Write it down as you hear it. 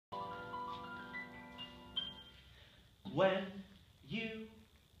When you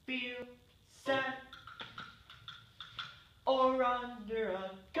feel sad or under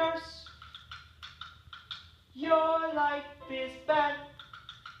a curse, your life is bad,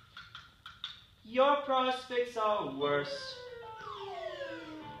 your prospects are worse.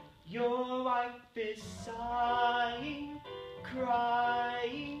 Your wife is sighing,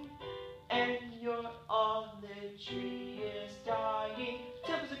 crying, and your olive tree is dying.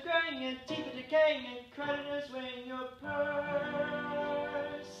 Temples are growing and teeth are decaying, and creditors weighing your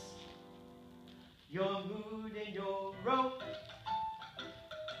purse. Your mood and your rope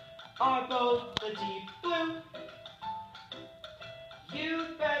are both a deep blue. You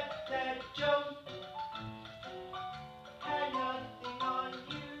bet that Joe had nothing on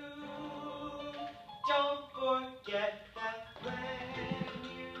you. Don't forget that when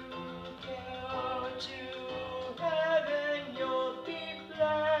you go to heaven, you'll be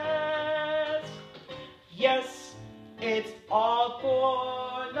blessed. Yes, it's all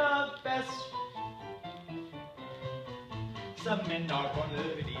for the best. Some men are born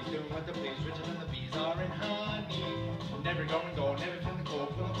liberties, doing what they please, richer than the bees are in honey. Never going gold, never feeling the cold,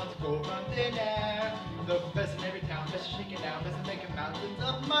 pulling pots of gold from thin air. The best in every town, best to shake it down, best to make mountains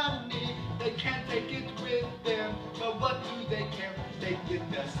of money. They can't take it with them, but what do they care? They live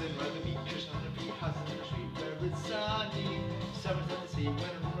best and rather be cushioned on their feet, houses in the street where it's sunny. Summer's at the sea,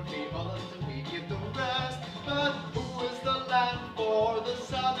 winter from feet, all of them we get the rest. But who is the land for, the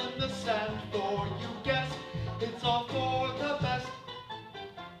sun and the sand for? You guess it's all for the best.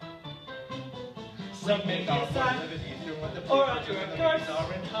 Some men are sad or under a curse.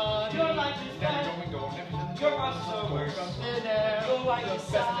 Your life is bad, your prospects are worse. Your wife is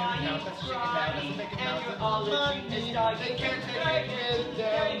sighing, crying, and your olive tree is dying. They can't take it with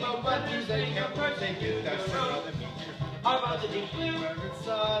them, but what do they care? They get that road are about to be blue.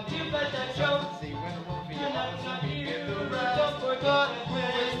 You bet that Joe and I'm not here. Don't forget who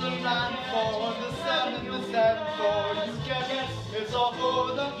is the land for, the sun and the sand for? You guess it's all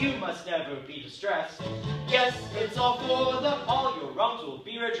for the. You must never be distressed. Yes, it's all for the. All your wrongs will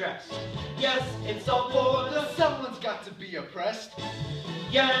be redressed. Yes, it's all for the. Someone's got to be oppressed.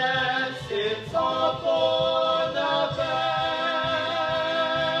 Yes, it's all for